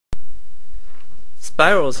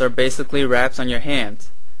Spirals are basically wraps on your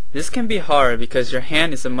hands. This can be hard because your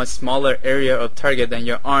hand is a much smaller area of target than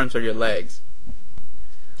your arms or your legs.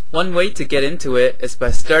 One way to get into it is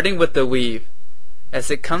by starting with the weave.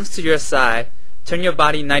 As it comes to your side, turn your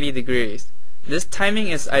body 90 degrees. This timing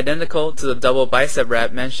is identical to the double bicep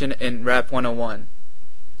wrap mentioned in Wrap 101.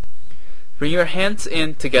 Bring your hands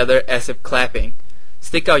in together as if clapping.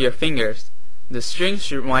 Stick out your fingers. The strings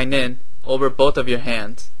should wind in over both of your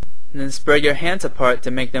hands. Then spread your hands apart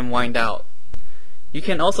to make them wind out. You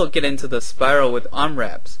can also get into the spiral with arm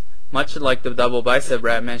wraps, much like the double bicep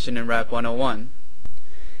wrap mentioned in Wrap 101.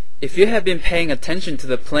 If you have been paying attention to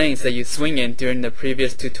the planes that you swing in during the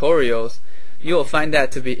previous tutorials, you will find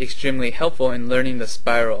that to be extremely helpful in learning the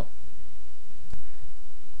spiral.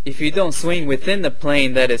 If you don't swing within the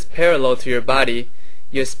plane that is parallel to your body,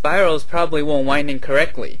 your spirals probably won't wind in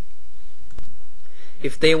correctly.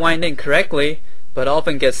 If they wind in correctly, but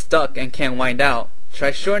often get stuck and can't wind out,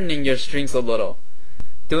 try shortening your strings a little.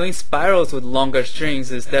 Doing spirals with longer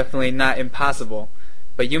strings is definitely not impossible,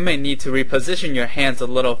 but you may need to reposition your hands a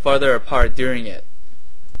little farther apart during it.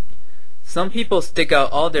 Some people stick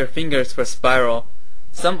out all their fingers for spiral.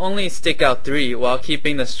 Some only stick out 3 while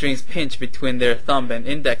keeping the strings pinched between their thumb and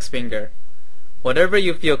index finger. Whatever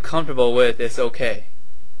you feel comfortable with is okay.